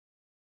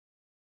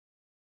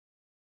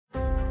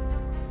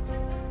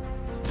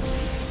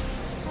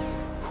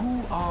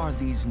Who are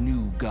these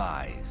new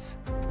guys?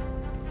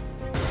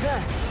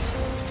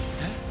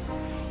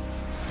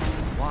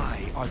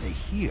 Why are they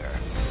here?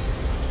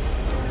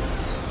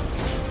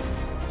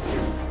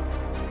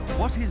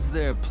 What is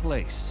their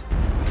place?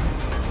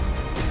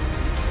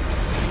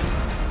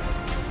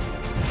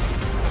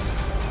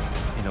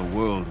 In a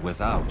world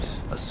without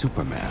a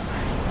Superman.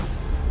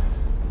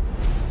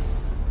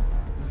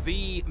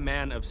 The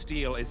Man of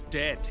Steel is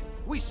dead.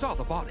 We saw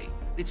the body.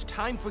 It's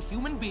time for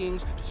human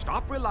beings to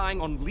stop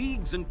relying on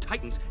leagues and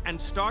titans and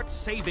start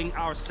saving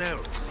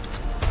ourselves.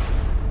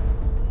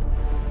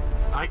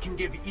 I can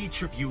give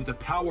each of you the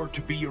power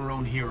to be your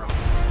own hero.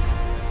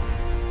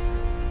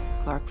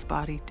 Clark's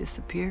body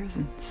disappears,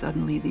 and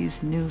suddenly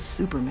these new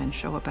Supermen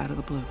show up out of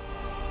the blue.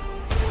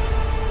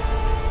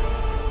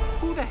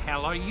 Who the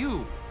hell are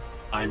you?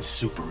 I'm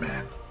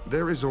Superman.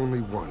 There is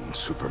only one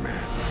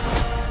Superman.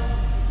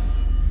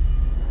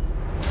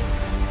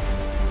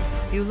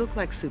 You look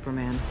like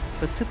Superman,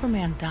 but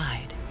Superman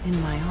died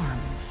in my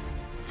arms.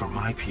 For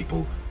my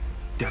people,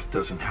 death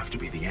doesn't have to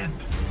be the end.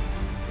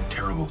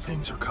 Terrible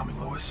things are coming,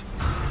 Lois.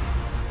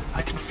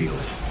 I can feel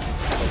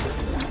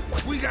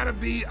it. We gotta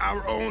be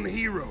our own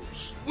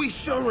heroes. We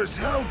sure as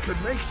hell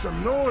could make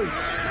some noise.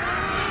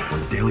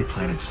 When the Daily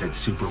Planet said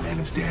Superman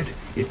is dead,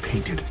 it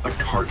painted a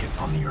target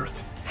on the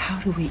Earth. How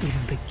do we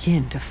even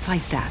begin to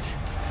fight that?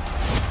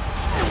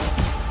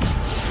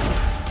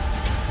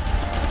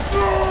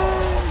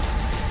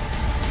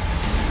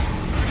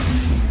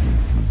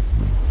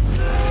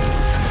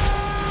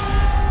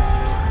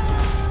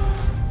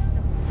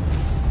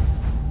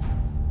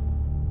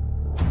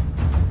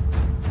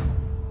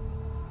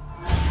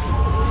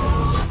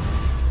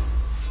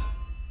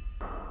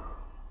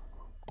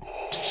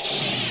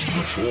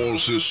 The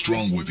Force is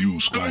strong with you,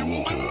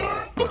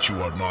 Skywalker, but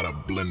you are not a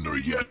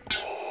blender yet.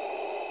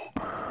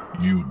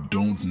 You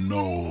don't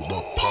know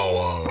the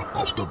power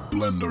of the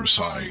blender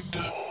side.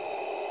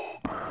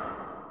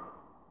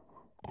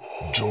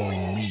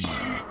 Join me,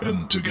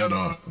 and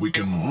together we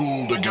can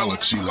rule the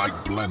galaxy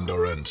like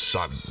Blender and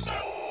Sun.